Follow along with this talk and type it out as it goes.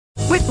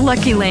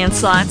Lucky Land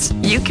Slots,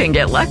 you can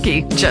get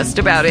lucky just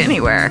about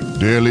anywhere.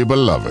 Dearly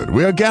beloved,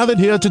 we are gathered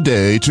here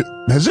today to...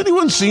 Has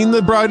anyone seen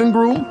the bride and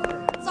groom?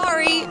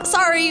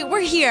 Sorry, we're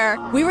here.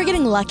 We were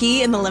getting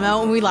lucky in the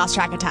limo and we lost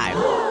track of time.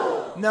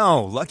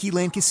 No, Lucky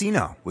Land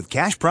Casino, with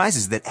cash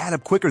prizes that add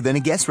up quicker than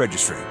a guest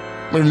registry.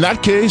 In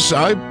that case,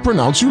 I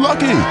pronounce you lucky.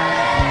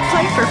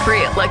 Play for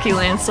free at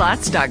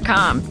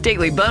LuckyLandSlots.com.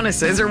 Daily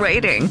bonuses are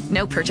waiting.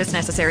 No purchase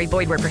necessary.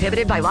 Void where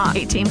prohibited by law.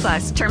 18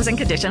 plus. Terms and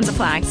conditions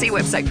apply. See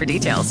website for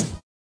details.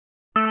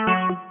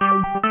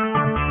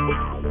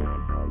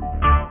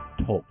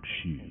 Talk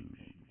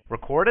shoes.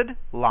 Recorded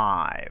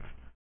live.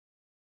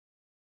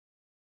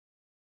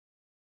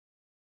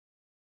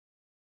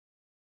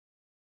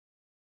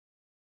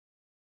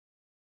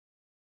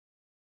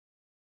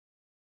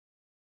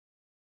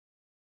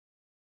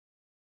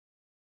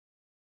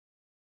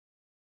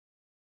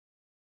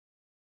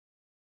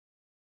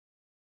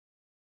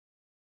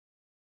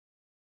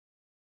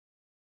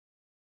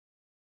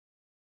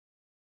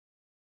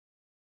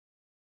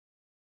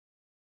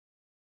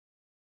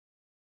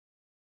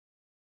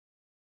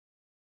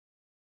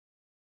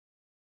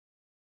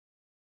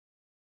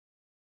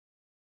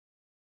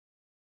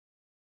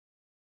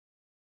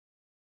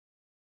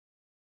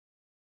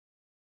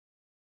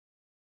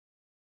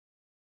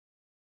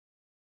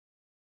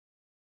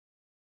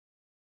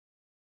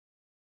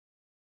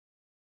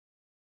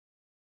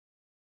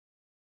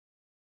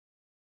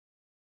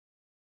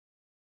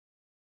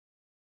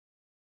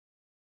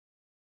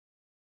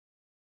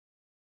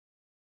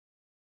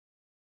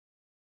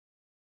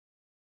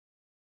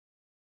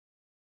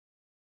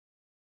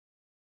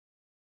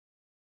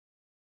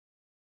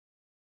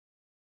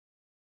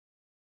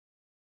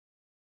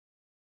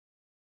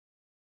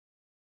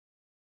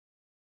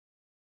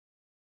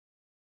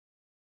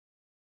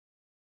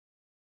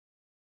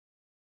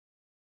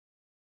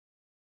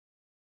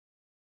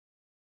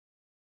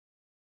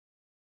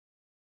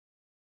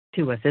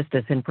 To assist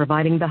us in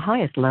providing the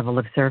highest level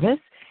of service,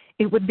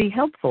 it would be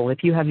helpful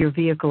if you have your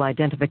vehicle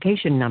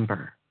identification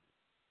number.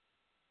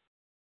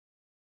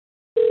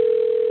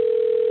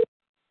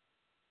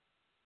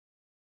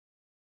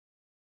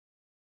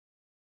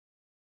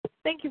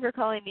 Thank you for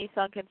calling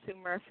Nissan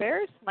Consumer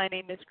Affairs. My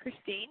name is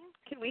Christine.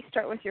 Can we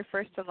start with your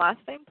first and last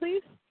name,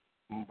 please?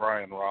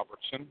 Brian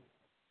Robertson.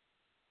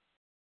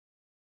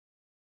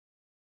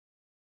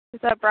 Is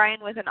that Brian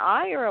with an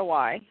I or a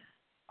Y?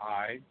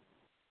 I.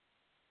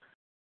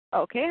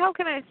 Okay, how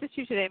can I assist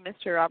you today,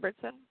 Mr.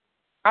 Robertson?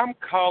 I'm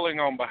calling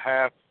on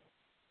behalf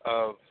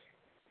of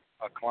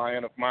a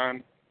client of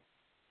mine,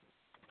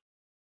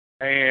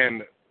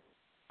 and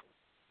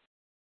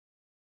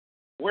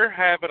we're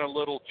having a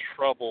little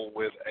trouble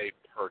with a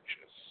purchase.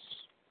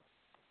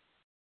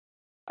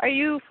 Are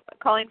you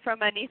calling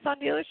from a Nissan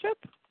dealership?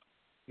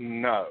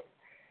 No.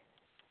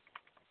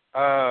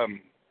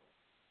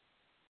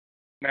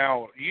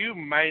 Now, you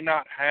may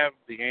not have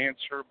the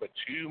answer, but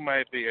you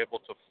may be able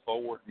to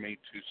forward me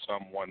to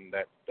someone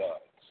that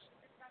does.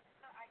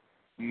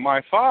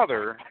 My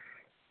father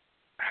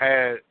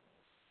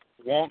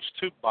wants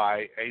to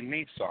buy a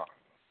Nissan,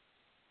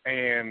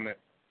 and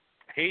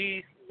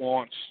he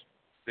wants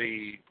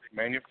the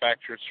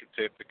manufacturer's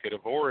certificate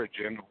of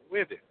origin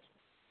with it.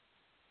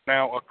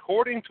 Now,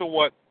 according to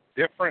what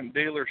different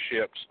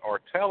dealerships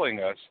are telling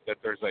us, that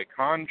there's a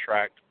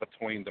contract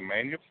between the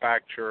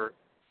manufacturer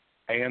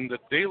and the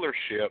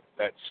dealership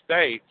that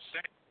states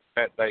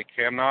that they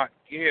cannot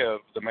give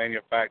the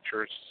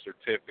manufacturer's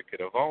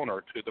certificate of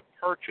owner to the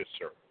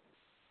purchaser.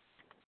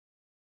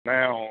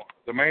 Now,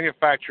 the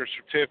manufacturer's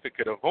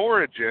certificate of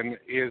origin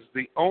is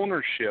the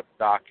ownership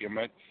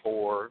document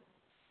for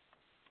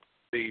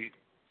the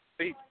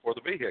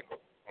vehicle,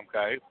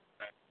 okay?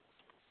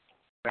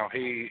 Now,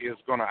 he is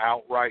going to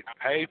outright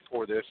pay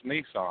for this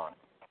Nissan.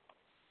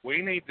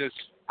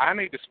 I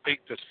need to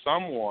speak to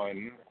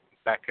someone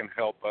that can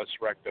help us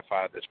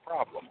rectify this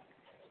problem.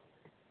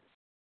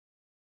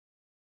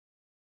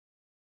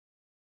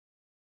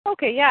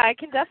 Okay, yeah, I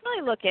can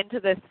definitely look into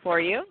this for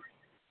you.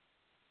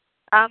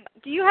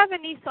 Do you have a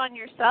Nissan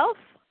yourself?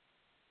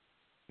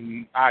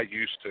 I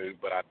used to,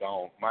 but I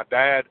don't. My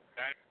dad,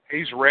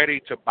 he's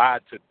ready to buy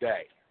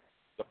today.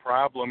 The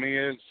problem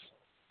is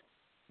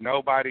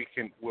nobody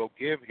will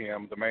give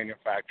him the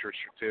manufacturer's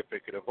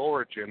certificate of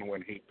origin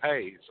when he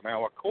pays.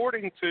 Now,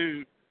 according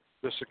to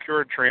the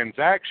Secured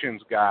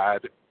Transactions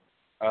Guide,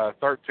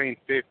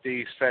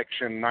 1350,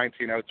 Section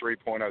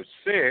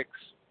 1903.06,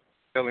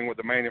 dealing with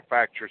the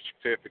manufacturer's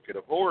certificate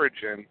of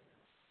origin,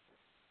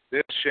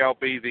 this shall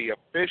be the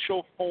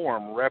official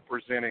form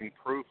representing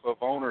proof of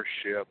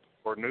ownership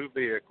for new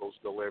vehicles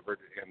delivered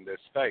in this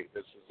state.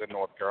 This is in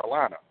North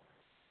Carolina.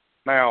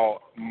 Now,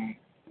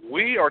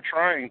 we are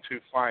trying to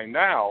find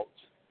out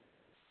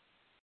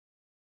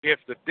if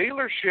the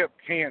dealership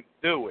can't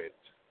do it,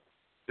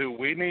 do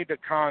we need to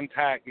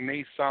contact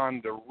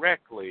Nissan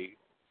directly,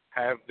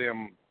 have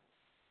them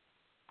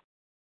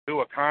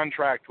do a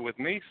contract with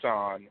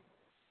Nissan,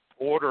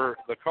 order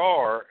the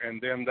car, and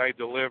then they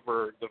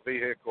deliver the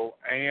vehicle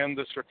and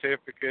the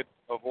certificate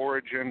of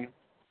origin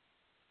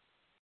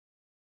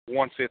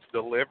once it's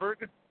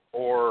delivered,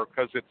 or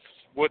because it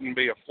wouldn't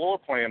be a floor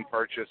plan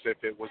purchase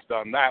if it was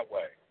done that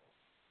way.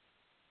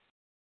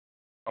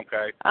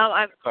 Okay.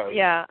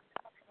 Yeah.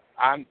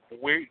 I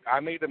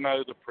need to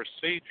know the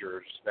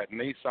procedures that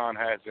Nissan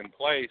has in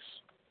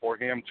place for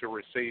him to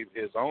receive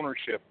his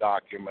ownership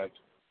document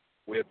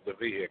with the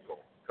vehicle.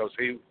 Because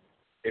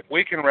if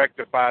we can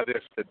rectify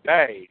this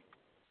today,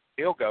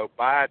 he'll go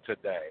buy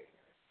today,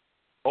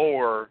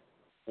 or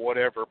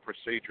whatever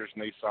procedures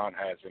Nissan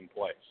has in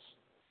place.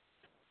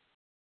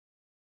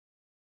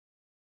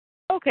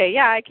 Okay,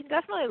 yeah, I can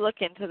definitely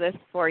look into this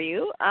for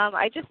you.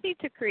 I just need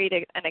to create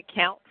an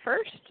account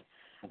first.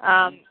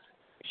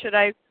 Should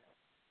I?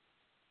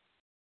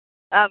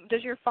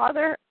 Does your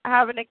father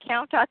have an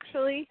account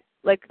actually?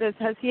 Like this,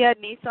 has he had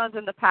Nissans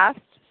in the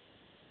past?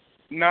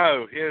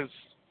 No, his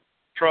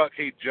truck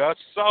he just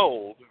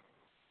sold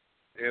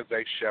is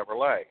a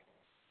Chevrolet.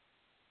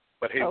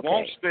 But he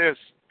wants this,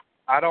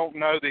 I don't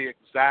know the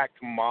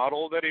exact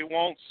model that he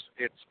wants.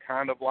 It's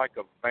kind of like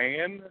a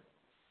van.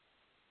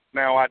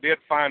 Now, I did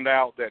find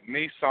out that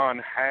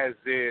Nissan has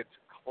it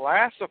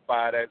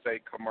classified as a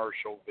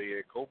commercial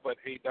vehicle, but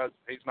he's not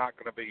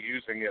going to be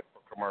using it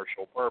for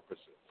commercial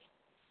purposes.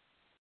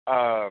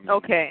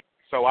 Okay.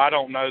 So I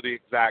don't know the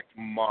exact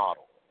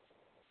model.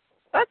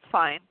 That's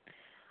fine.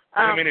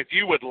 I mean, if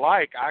you would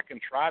like, I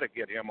can try to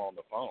get him on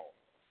the phone.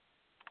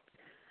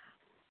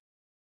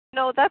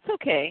 No, that's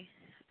okay.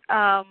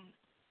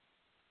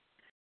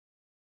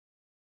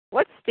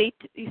 What state?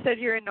 You said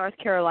you're in North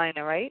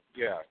Carolina, right?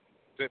 Yeah.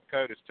 Zip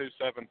code is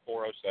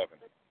 27407.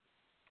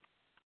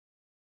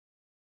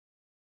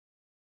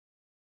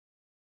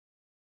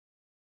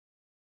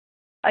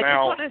 I just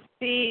want to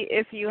see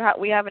if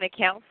we have an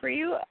account for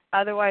you.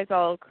 Otherwise,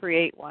 I'll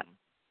create one.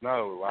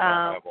 No, I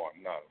don't have one.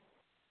 No.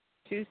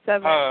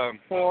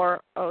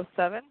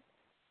 27407.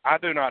 I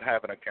do not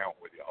have an account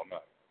with y'all.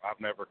 No,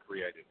 I've never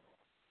created.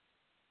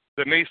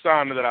 The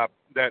Nissan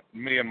that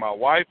me and my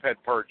wife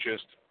had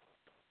purchased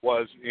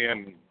was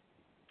in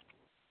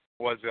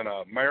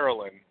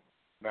Maryland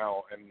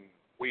now, and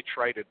we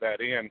traded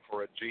that in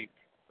for a Jeep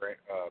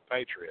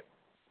Patriot.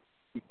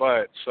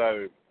 But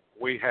so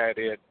we had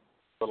it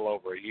a little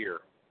over a year.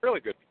 Really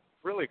good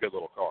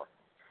little car.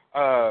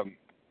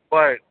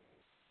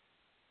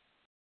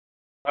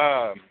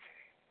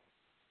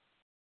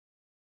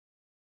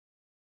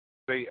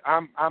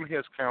 I'm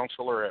his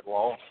counselor at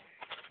law.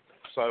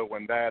 So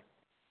when Dad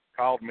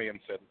called me and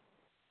said,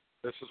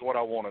 "This is what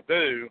I want to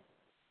do,"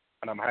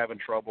 and I'm having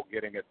trouble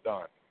getting it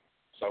done.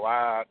 So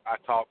I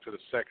talked to the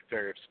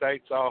Secretary of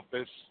State's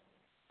office.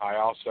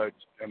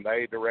 And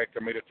they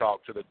directed me to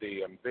talk to the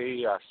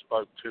DMV. I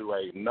spoke to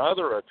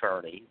another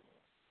attorney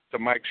to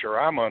make sure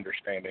I'm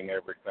understanding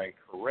everything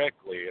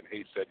correctly, and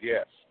he said,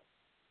 yes,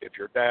 if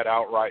your dad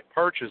outright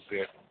purchased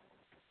it,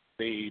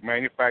 the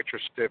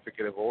manufacturer's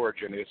certificate of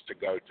origin is to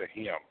go to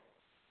him.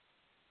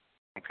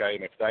 Okay,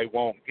 and if they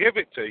won't give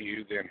it to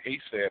you, then he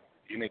said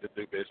you need to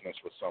do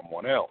business with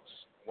someone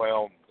else.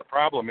 Well, the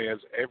problem is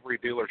every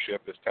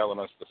dealership is telling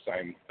us the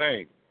same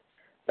thing,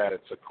 that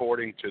it's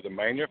according to the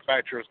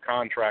manufacturer's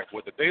contract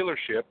with the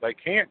dealership. They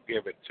can't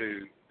give it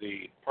to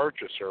the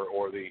purchaser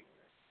or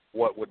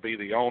what would be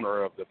the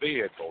owner of the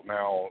vehicle.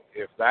 Now,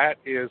 if that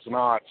is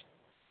not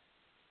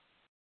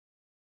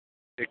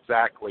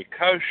exactly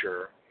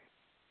kosher,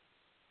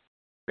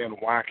 then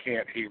why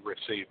can't he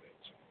receive it?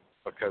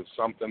 Because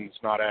something's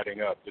not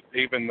adding up.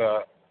 Even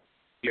the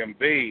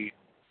DMV,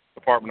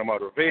 Department of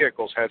Motor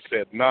Vehicles, has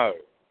said no,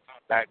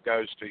 that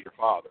goes to your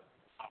father.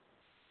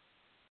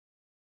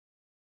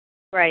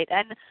 Right,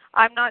 and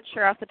I'm not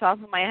sure off the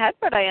top of my head,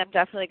 but I am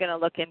definitely going to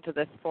look into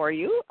this for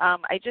you.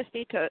 I just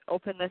need to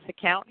open this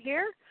account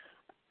here.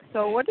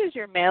 So what is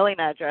your mailing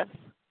address?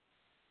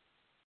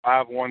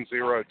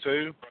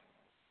 5102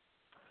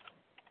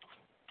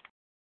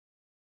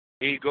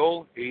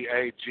 Eagle,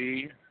 Eagle,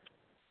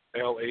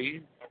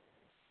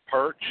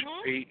 Perch,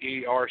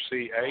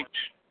 Peerch,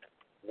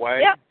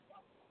 Way, yep.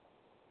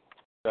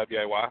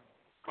 WAY,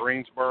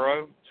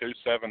 Greensboro,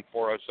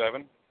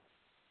 27407.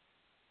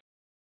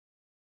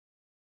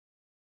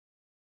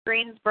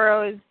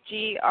 Greensboro is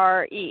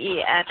GreensBorough.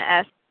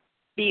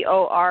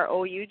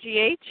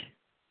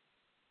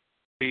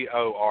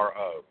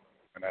 BORO,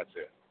 and that's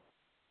it.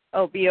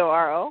 Oh,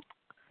 BORO.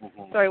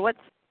 Mm-hmm. Sorry, was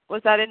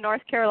that in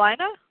North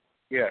Carolina?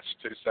 Yes,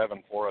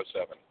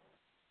 27407.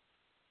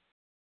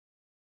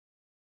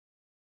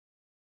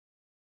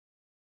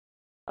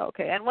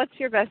 Okay, and what's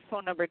your best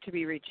phone number to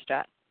be reached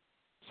at?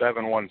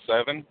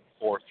 717-439-9668.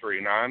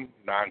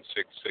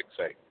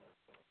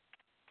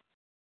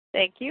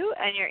 Thank you.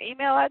 And your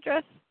email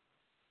address?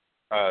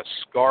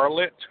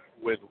 Scarlett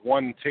with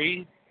 1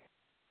 T,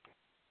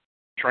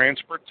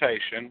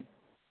 transportation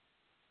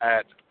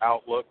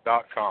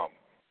 @outlook.com.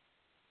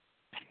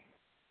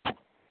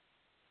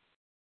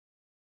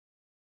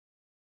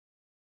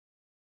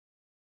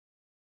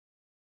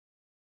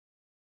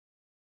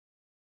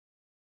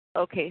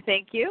 Okay,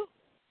 thank you.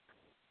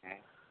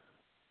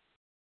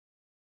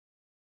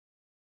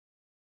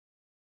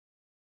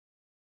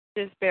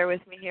 Just bear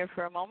with me here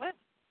for a moment.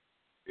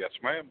 Yes,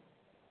 ma'am.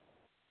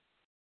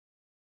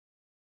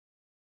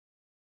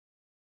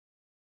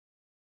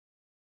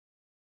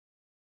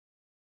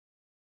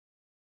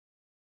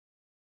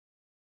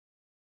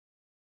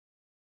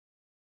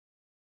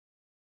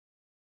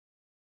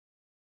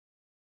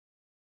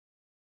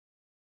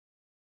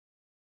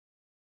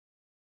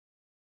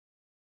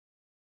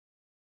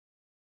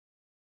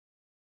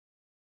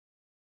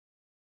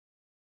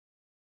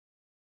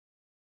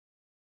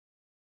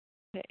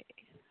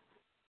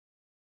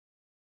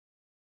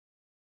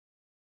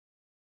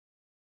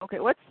 Okay,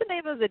 what's the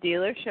name of the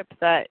dealership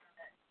that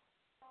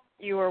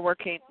you were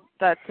working,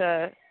 that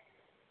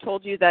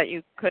told you that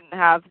you couldn't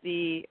have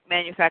the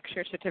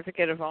manufacturer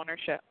certificate of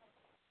ownership?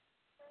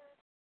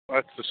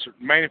 That's the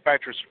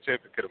manufacturer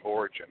certificate of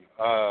origin.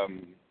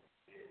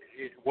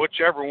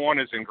 Whichever one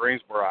is in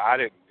Greensboro, I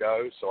didn't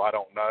go, so I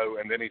don't know.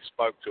 And then he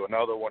spoke to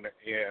another one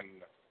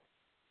in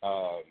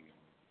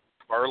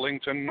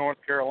Burlington, North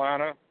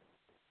Carolina.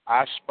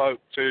 I spoke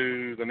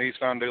to the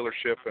Nissan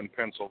dealership in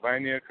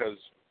Pennsylvania because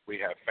we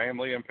have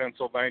family in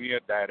Pennsylvania.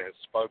 Dad has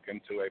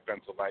spoken to a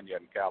Pennsylvania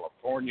in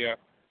California.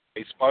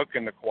 He's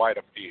spoken to quite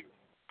a few.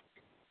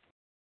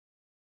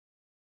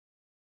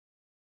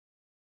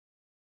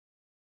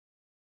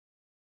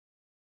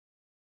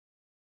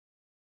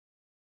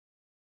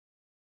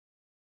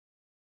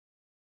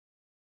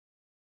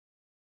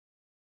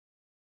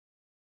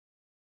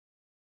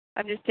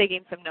 I'm just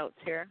taking some notes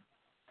here.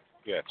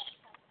 Yes.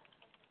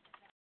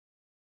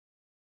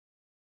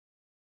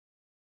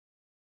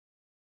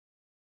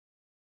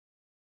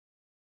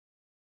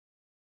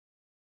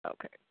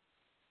 Okay.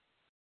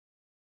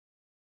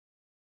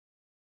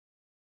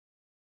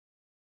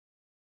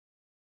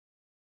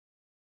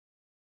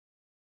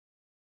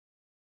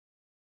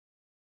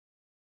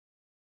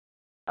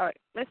 All right.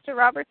 Mr.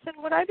 Robertson,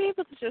 would I be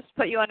able to just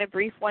put you on a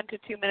brief 1 to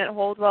 2 minute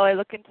hold while I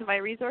look into my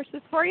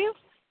resources for you?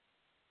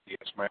 Yes,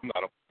 ma'am.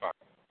 That'll be fine.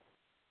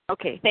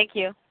 Okay, thank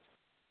you.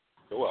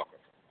 You're welcome.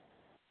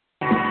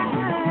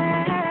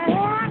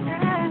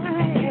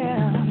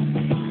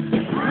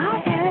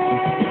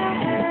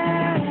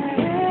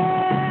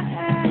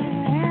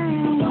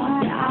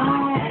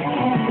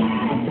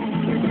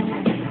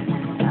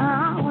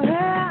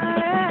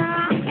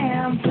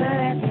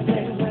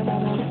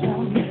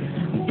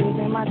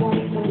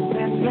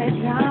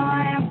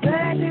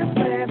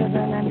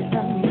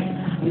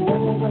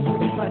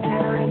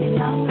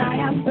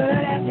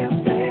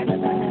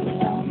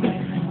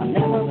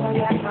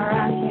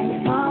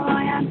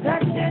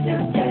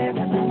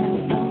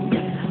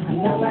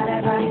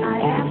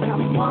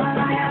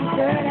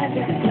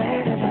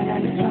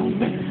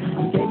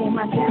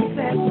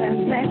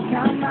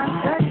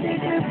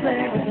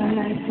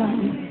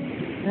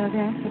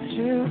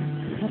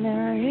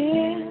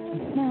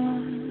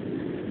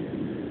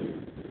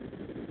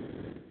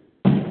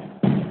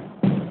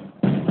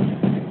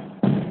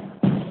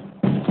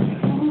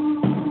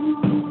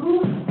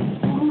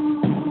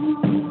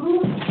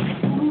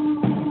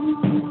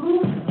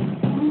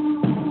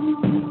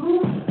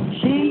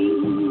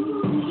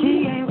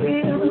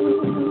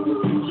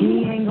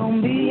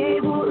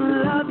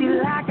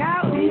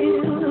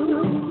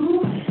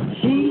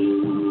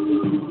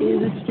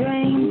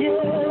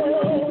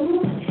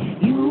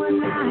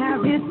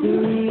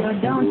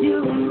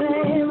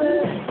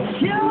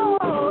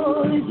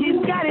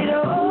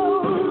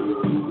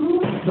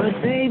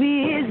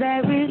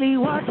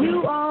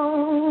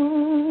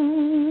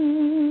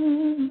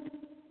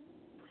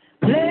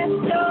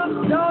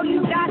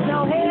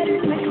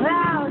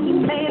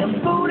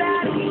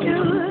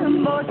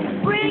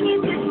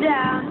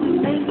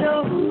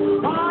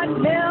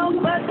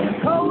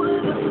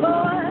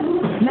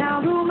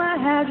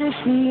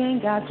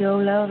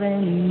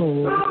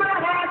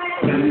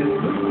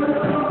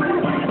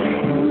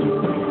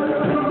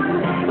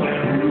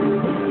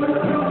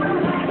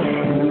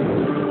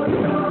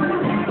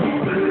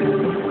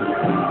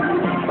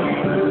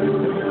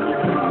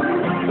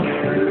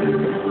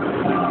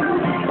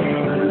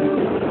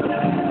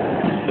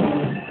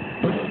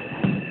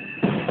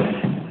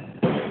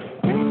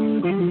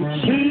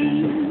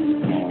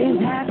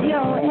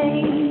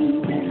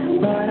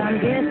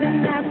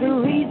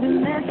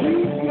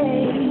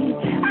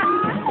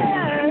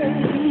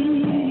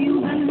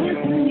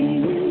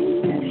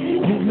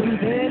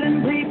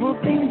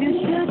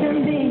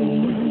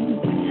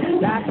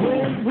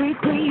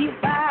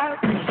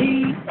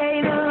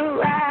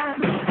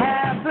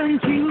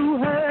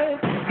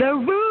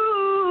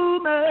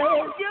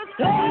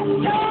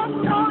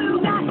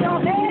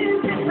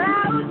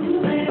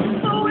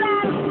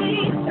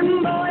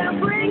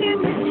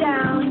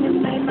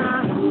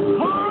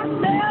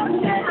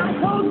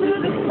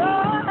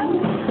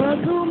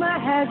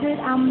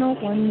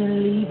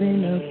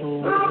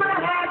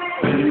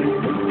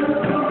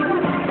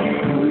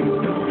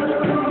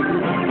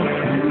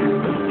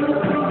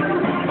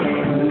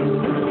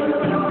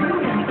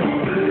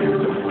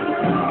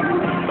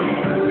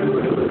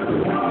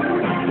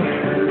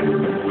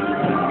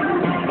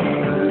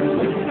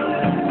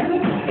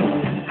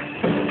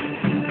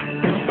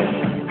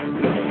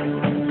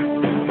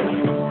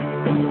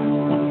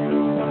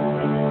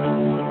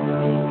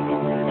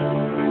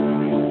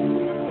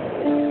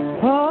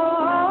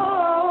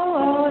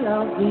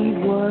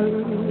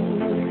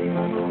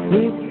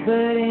 We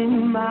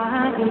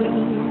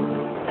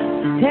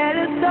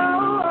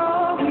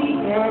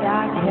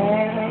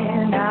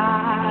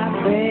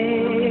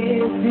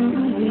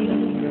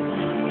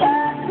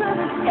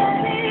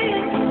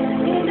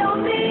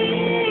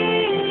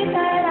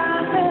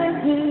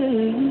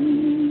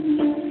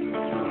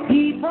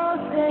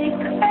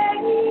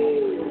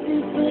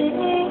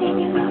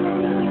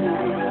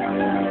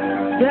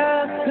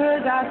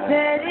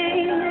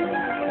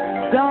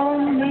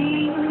Don't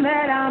mean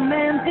that I'm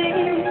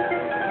empty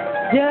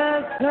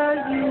just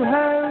 'cause you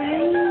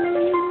hurting.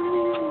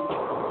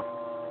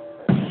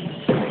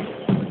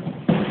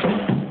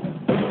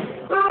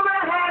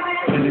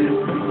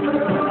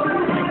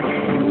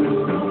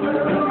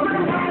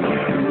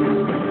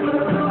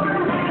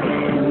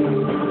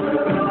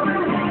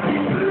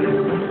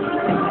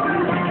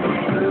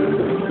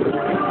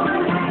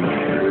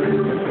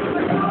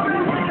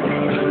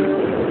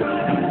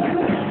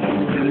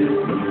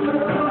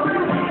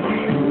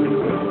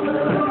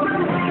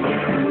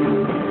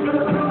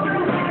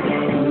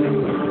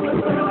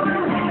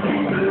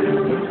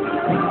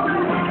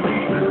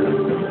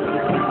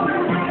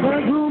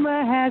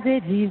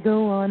 He's the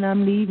one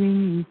I'm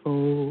leaving you for.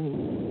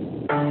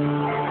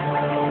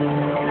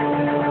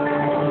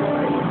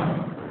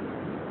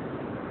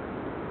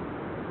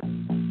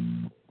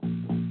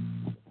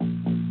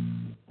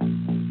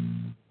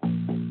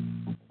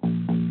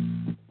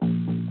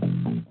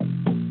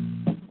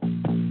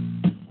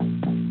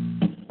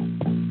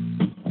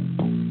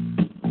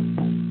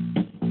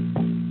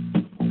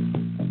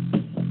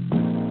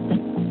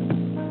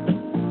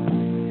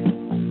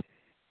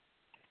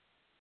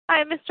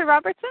 Hi, Mr.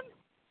 Robertson?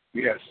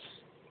 Yes.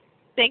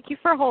 Thank you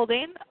for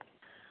holding.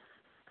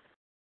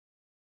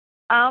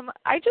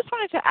 I just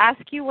wanted to ask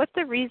you what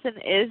the reason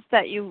is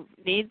that you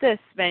need this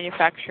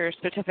manufacturer's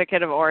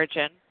certificate of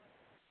origin.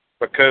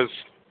 Because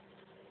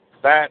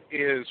that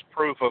is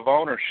proof of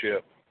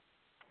ownership.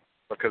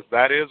 Because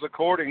that is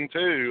according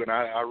to, and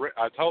I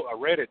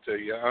read it to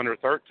you, under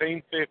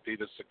 1350,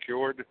 the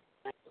Secured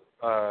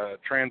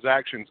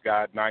Transactions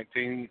Guide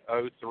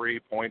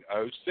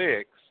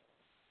 1903.06,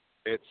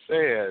 it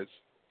says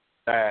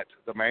that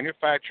the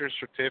manufacturer's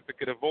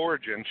certificate of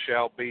origin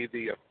shall be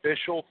the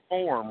official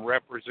form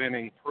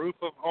representing proof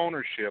of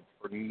ownership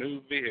for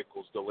new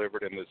vehicles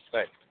delivered in this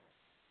state.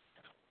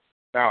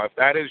 Now, if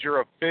that is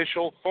your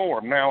official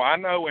form, now I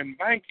know in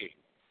banking,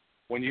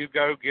 when you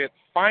go get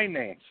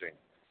financing,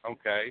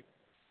 okay,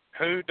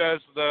 who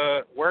gets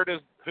the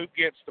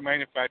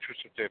manufacturer's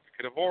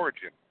certificate of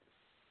origin?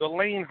 The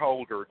lien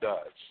holder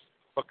does,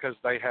 because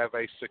they have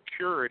a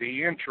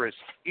security interest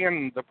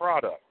in the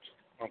product,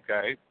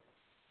 okay?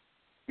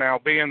 Now,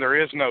 being there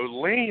is no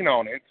lien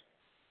on it,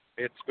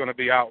 it's going to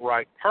be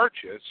outright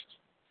purchased,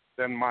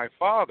 then my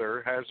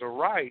father has a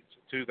right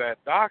to that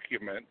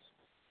document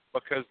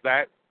because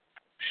that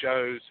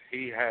shows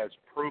he has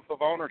proof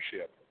of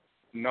ownership.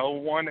 No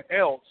one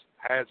else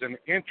has an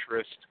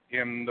interest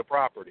in the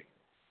property.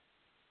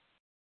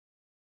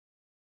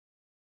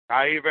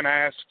 I even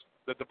asked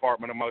the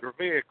Department of Motor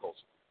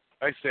Vehicles.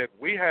 They said,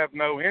 we have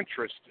no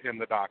interest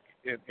in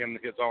in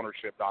his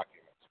ownership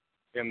documents,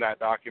 in that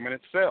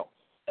document itself.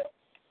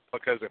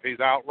 Because if he's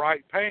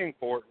outright paying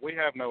for it, we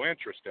have no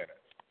interest in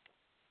it.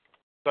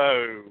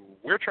 So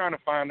we're trying to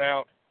find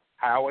out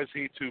how is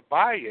he to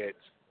buy it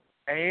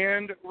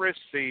and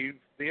receive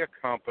the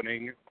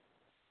accompanying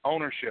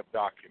ownership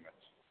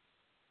documents.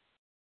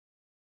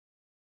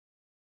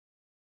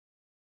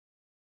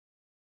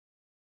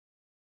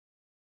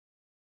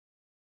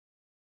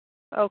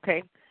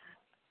 Okay.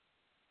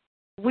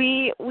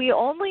 We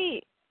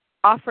only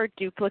offer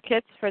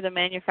duplicates for the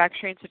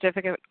manufacturing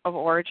certificate of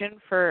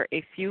origin for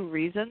a few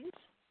reasons.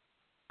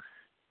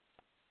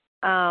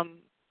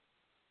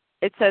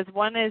 It says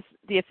one is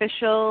the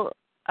official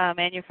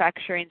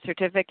manufacturing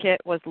certificate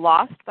was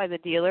lost by the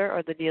dealer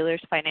or the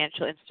dealer's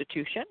financial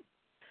institution.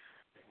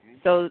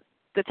 So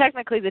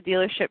technically the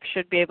dealership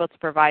should be able to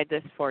provide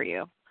this for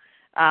you.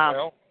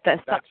 Well,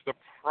 that's the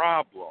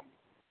problem.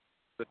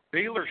 The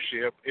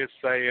dealership is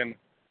saying,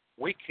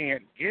 we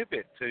can't give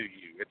it to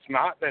you. It's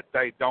not that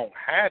they don't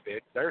have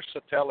it. They're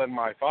telling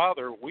my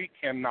father, we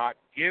cannot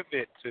give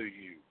it to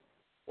you.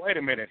 Wait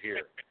a minute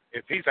here.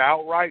 If he's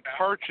outright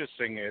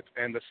purchasing it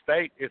and the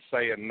state is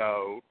saying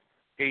no,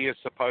 he is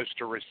supposed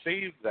to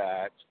receive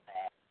that.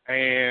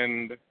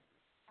 And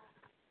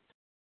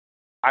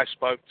I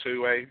spoke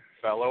to a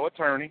fellow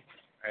attorney,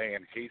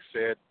 and he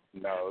said,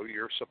 no,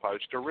 you're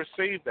supposed to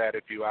receive that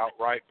if you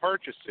outright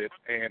purchase it.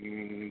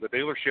 And the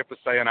dealership is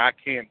saying, I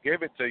can't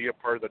give it to you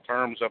per the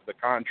terms of the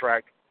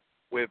contract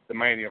with the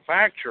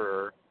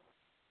manufacturer.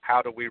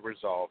 How do we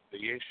resolve the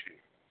issue?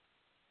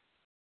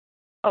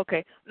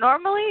 Okay.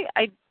 Normally,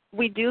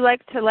 we do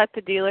like to let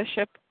the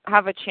dealership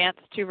have a chance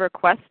to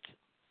request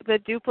the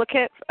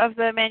duplicate of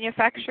the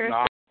manufacturer's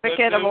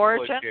certificate of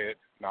origin.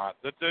 Not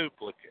the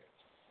duplicate.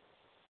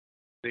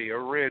 The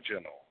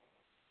original.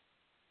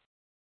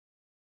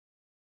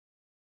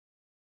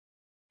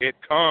 It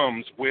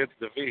comes with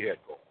the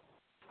vehicle.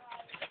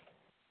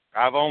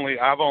 I've only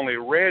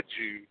read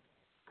you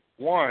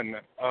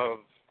one of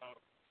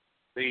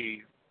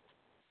the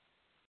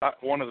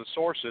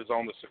sources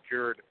on the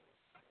Secured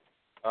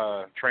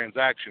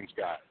Transactions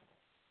Guide.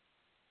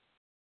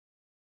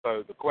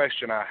 So the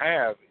question I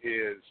have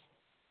is,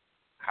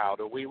 how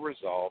do we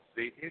resolve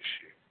the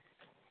issue?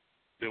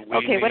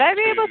 Okay, would I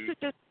be able to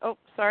just... Oh,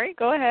 sorry,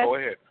 go ahead. Go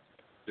ahead.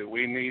 Do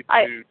we need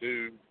to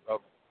do a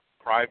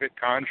private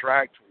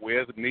contract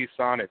with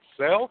Nissan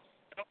itself?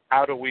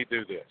 How do we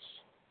do this?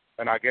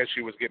 And I guess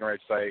you was getting ready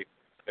to say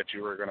that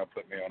you were going to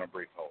put me on a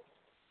brief hold.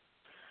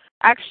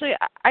 Actually,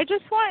 I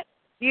just want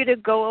you to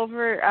go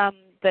over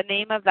the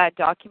name of that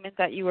document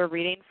that you were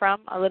reading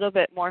from a little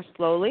bit more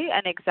slowly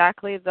and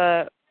exactly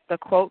the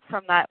quote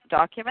from that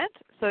document.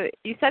 So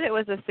you said it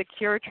was a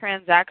secure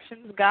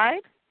transactions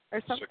guide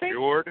or something?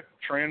 Secured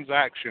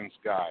Transactions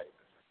Guide,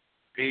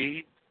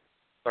 P1350,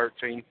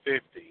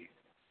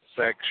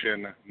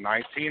 Section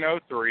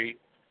 1903.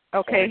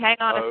 Okay, hang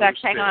on a sec.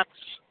 Hang on.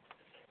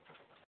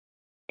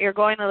 You're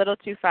going a little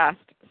too fast.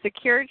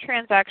 Secured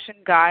Transaction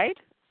Guide.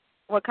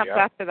 What comes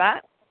after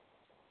that?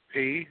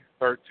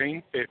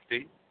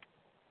 P1350,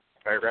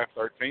 paragraph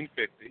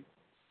 1350,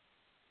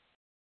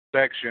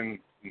 section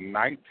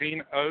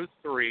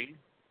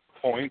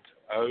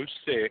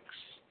 1903.06.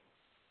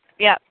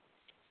 Yep.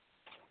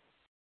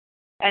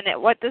 And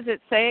what does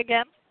it say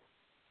again?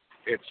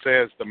 It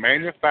says the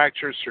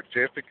manufacturer's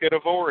certificate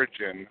of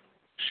origin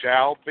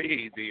shall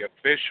be the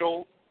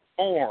official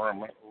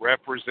form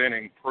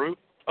representing proof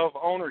of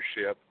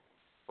ownership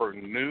for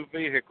new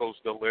vehicles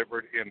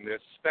delivered in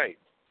this state.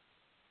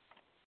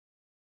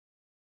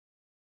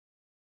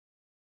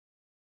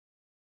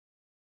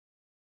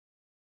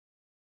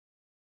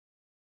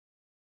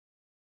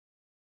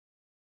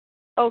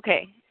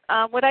 Okay.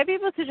 Would I be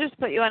able to just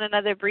put you on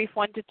another brief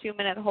 1 to 2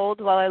 minute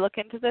hold while I look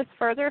into this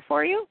further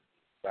for you?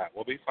 That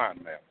will be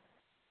fine, ma'am.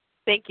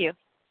 Thank you.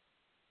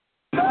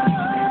 You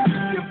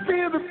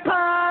feel the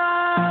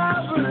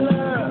power of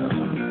love.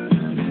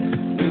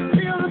 You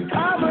feel the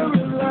power of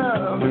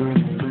love.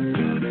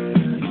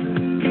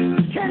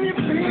 Can you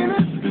feel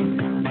it?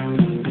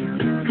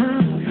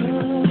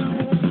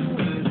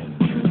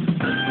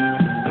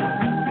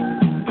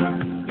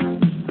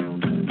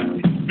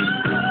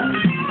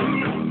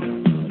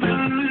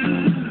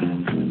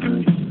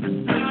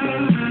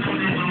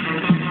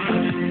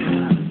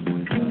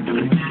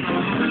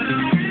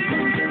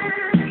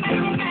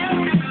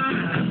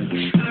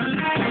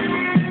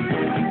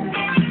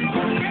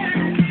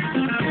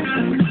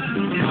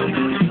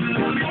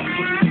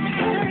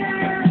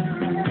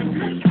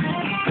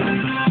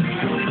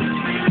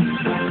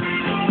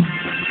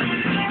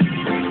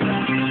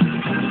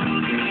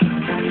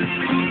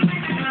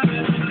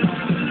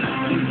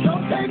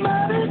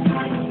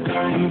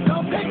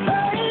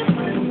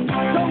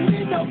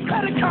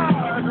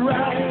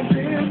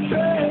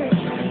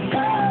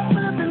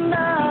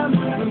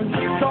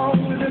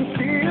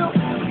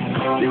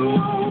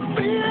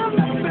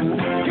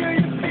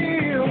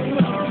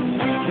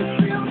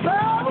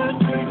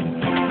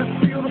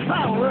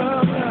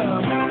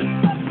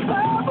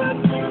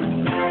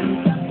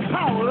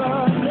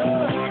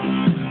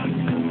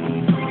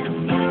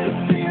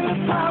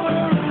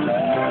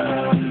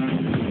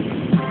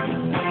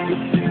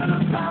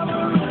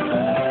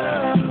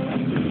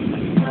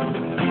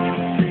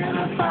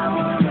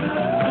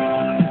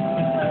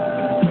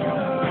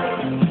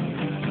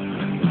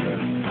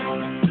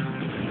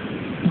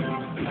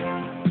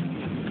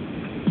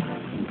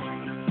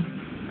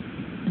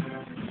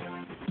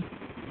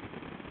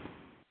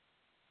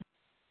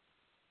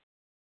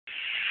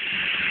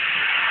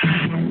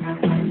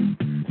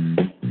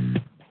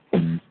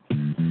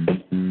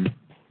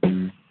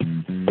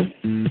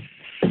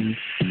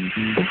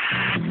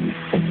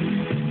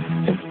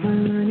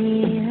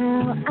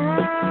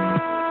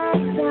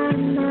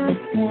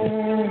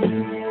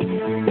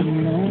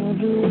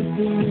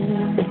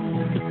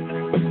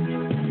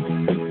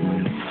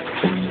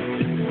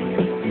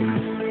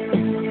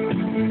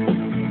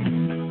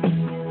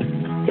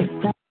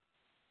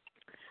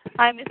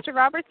 Hi, Mr.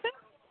 Robertson.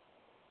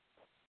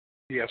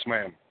 Yes,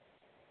 ma'am.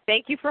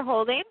 Thank you for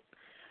holding.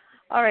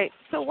 All right,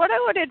 so what I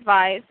would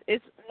advise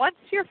is once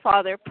your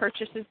father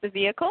purchases the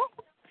vehicle,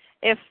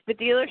 if the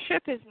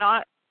dealership is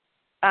not,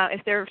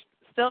 if they're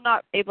still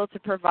not able to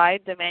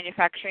provide the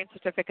manufacturing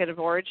certificate of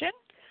origin,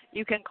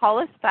 you can call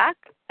us back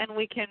and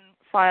we can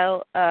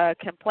file a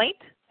complaint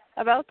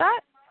about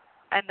that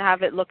and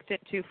have it looked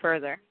into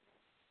further.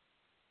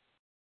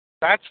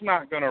 That's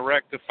not going to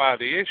rectify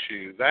the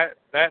issue.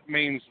 That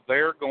means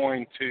they're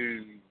going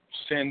to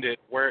send it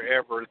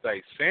wherever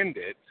they send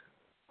it,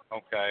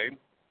 okay?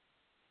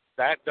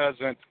 That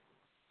doesn't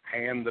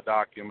hand the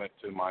document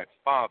to my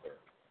father,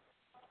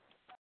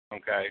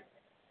 okay?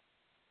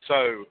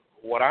 So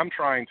what I'm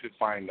trying to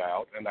find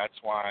out, and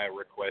that's why I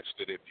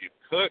requested if you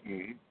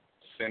couldn't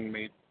send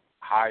me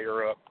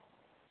higher up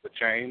the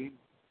chain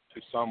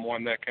to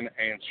someone that can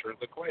answer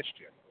the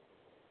question.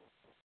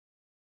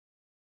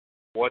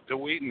 What do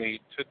we need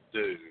to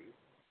do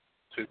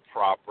to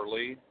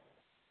properly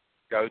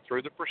go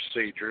through the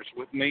procedures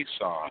with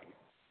Nissan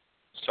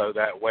so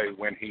that way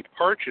when he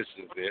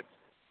purchases it,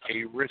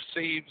 he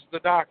receives the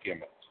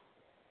document?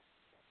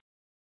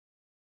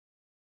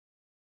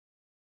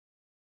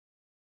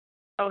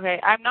 Okay,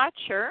 I'm not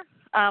sure.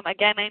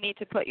 Again, I need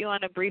to put you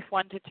on a brief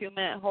 1 to 2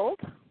 minute hold.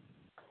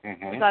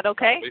 Mm-hmm. Is that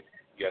okay?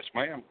 Yes,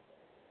 ma'am.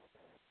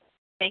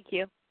 Thank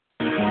you.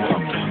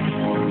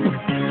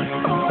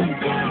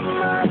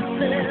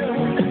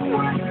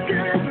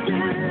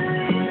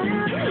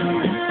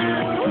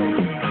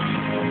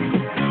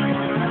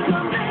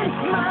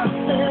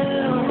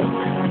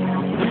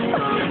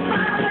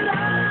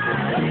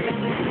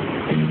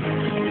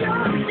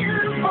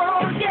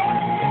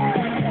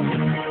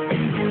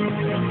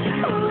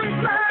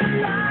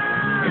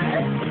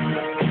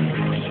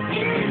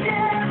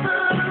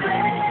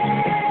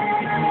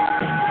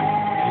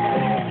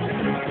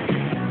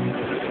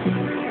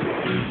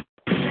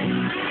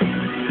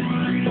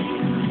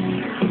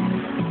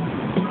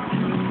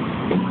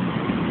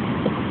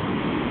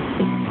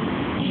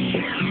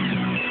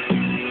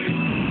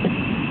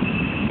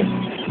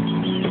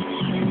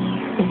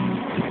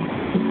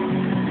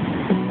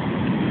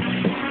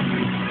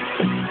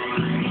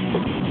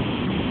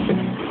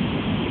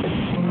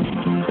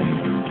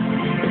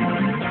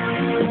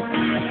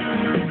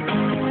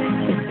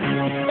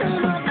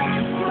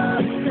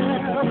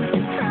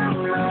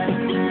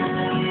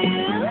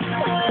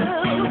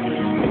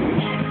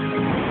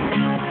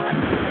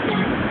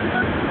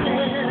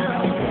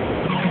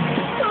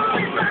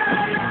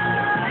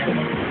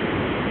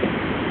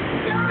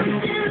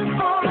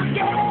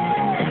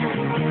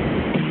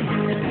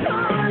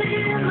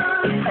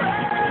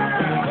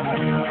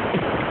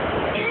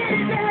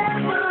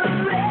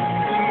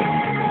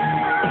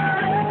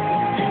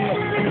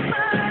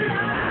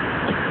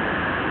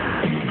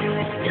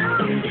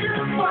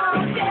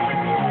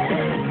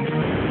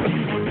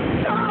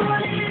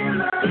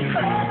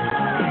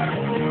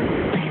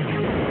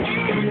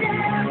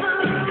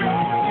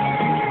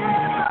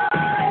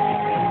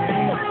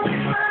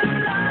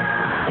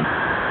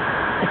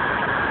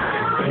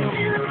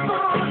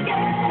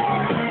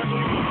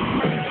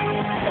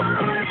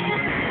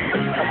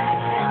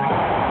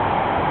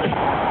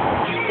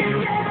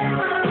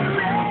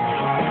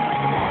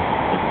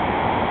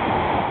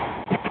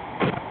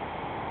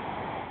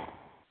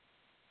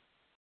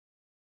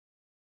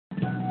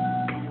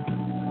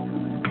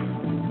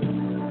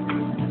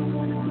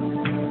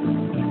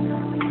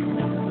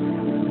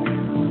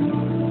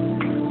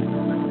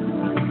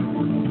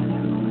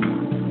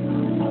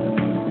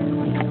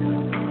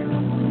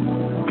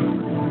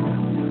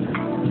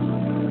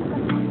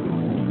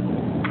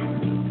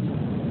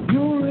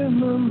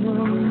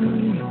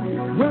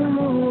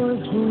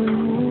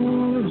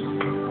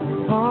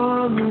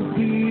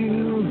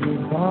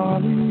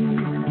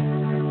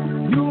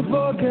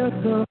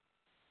 together.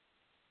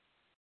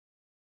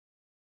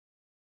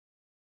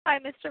 Hi,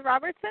 Mr.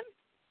 Robertson.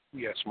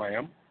 Yes,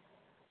 ma'am.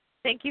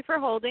 Thank you for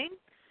holding.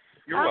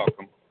 You're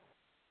welcome.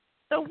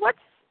 So what's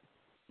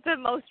the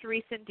most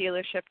recent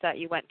dealership that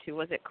you went to?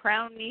 Was it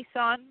Crown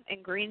Nissan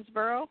in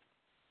Greensboro?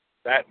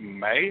 That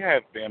may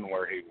have been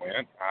where he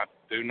went. I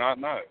do not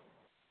know.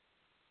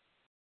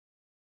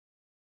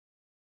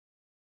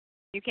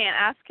 You can't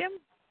ask him?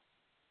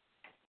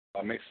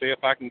 Let me see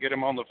if I can get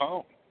him on the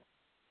phone.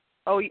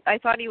 Oh, I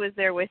thought he was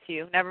there with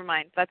you. Never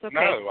mind. That's okay.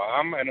 No,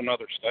 I'm in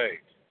another state.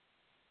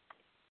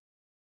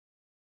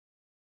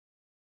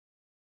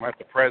 At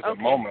the present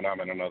moment, I'm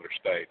in another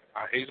state.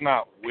 He's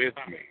not with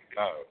me,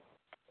 no.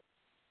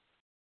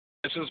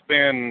 This has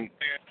been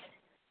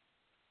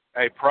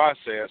a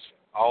process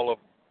all of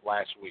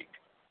last week.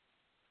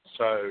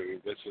 So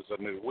this is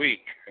a new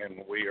week,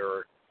 and we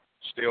are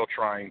still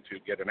trying to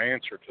get an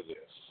answer to this.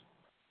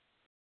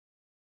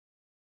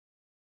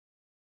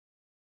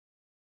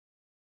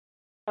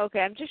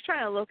 Okay, I'm just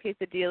trying to locate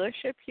the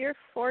dealership here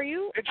for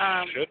you.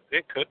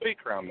 It could be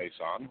Crown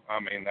Nissan. I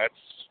mean, that's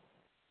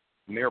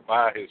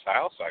nearby his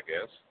house, I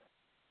guess.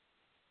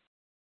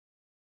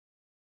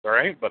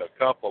 There ain't but a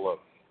couple of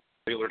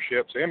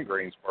dealerships in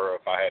Greensboro,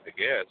 if I had to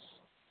guess.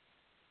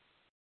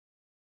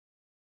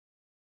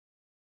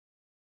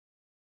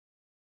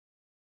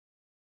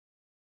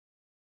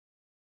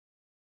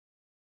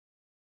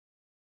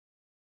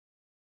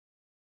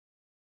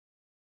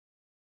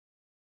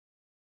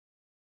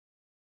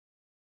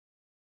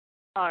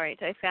 All right,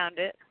 I found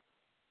it.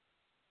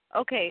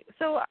 Okay,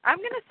 so I'm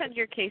going to send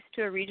your case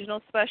to a regional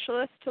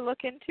specialist to look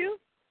into.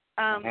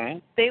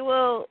 They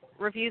will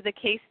review the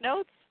case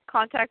notes,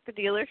 contact the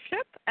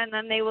dealership, and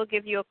then they will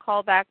give you a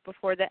call back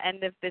before the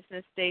end of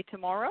business day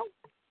tomorrow.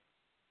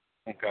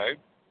 Okay.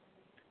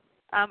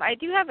 I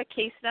do have a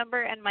case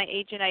number and my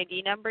agent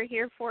ID number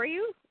here for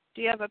you.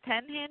 Do you have a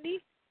pen handy?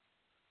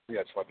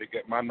 Yes, let me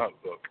get my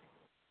notebook.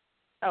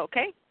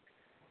 Okay.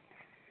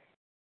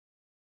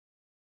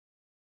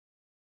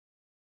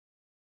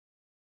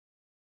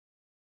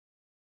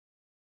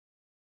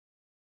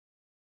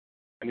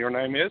 And your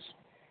name is?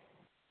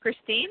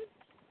 Christine?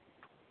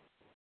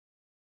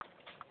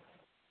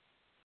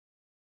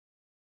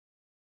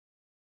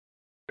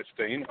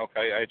 Christine.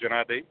 Okay, agent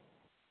ID?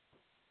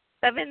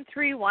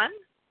 731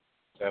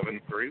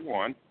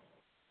 731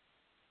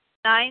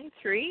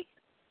 93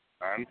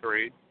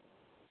 93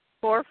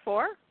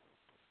 44.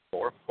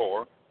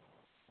 44.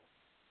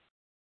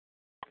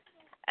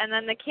 And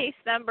then the case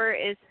number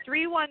is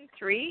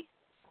 313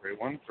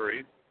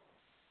 313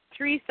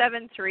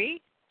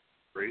 373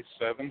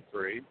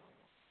 373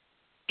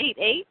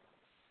 88.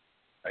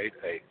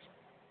 88.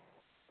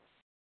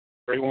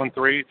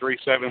 313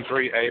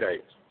 373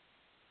 88.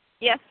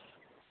 Yes.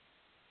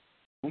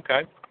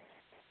 Okay.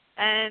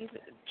 And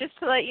just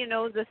to let you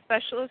know, the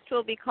specialist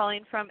will be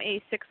calling from a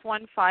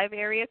 615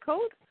 area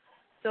code,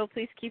 so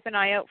please keep an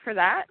eye out for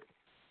that.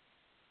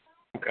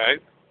 Okay.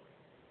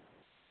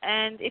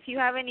 And if you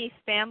have any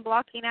spam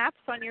blocking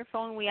apps on your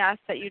phone, we ask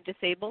that you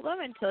disable them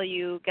until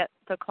you get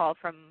the call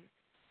from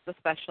the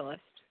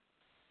specialist.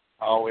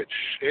 Oh, it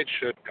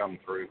should come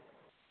through.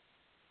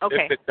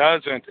 Okay. If it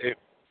doesn't, if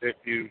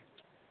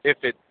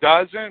it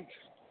doesn't,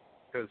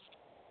 because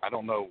I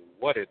don't know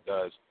what it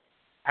does,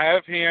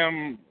 have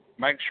him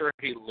make sure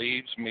he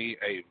leaves me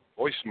a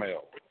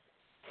voicemail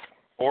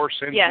or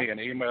sends me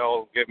an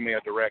email, give me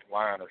a direct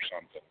line or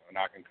something, and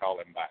I can call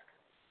him back.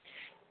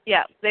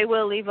 Yeah, they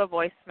will leave a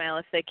voicemail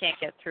if they can't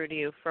get through to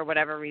you for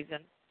whatever reason.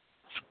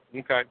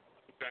 Okay.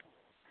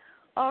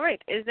 All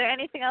right. Is there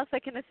anything else I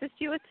can assist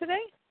you with today?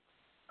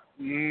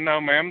 No,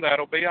 ma'am,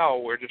 that'll be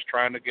all. We're just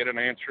trying to get an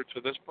answer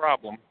to this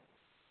problem.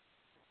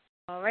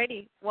 All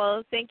righty.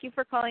 Well, thank you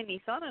for calling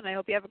Nissan, and I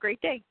hope you have a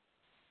great day.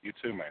 You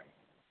too, ma'am.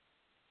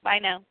 Bye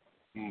now.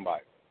 Bye.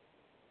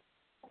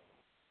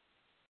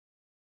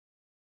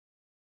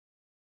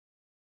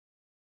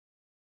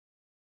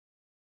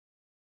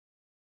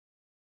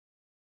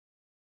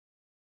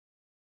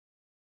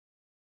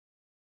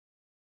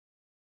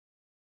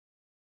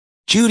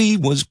 Judy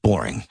was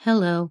boring.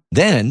 Hello.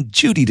 Then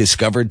Judy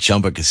discovered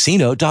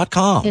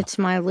ChumbaCasino.com. It's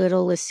my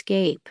little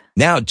escape.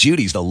 Now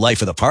Judy's the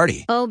life of the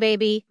party. Oh,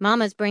 baby,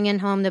 mama's bringing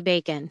home the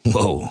bacon.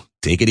 Whoa,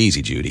 take it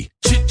easy, Judy.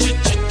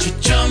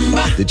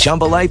 The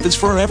Chumba life is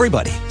for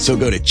everybody. So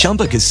go to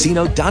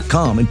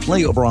ChumbaCasino.com and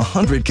play over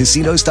 100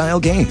 casino-style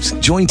games.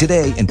 Join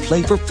today and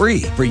play for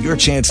free for your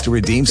chance to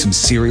redeem some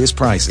serious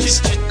prizes.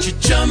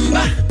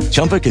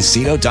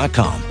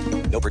 ChumbaCasino.com.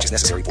 No purchase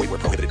necessary. Void where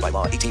prohibited by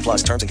law.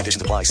 18+ terms and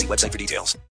conditions apply. See website for details.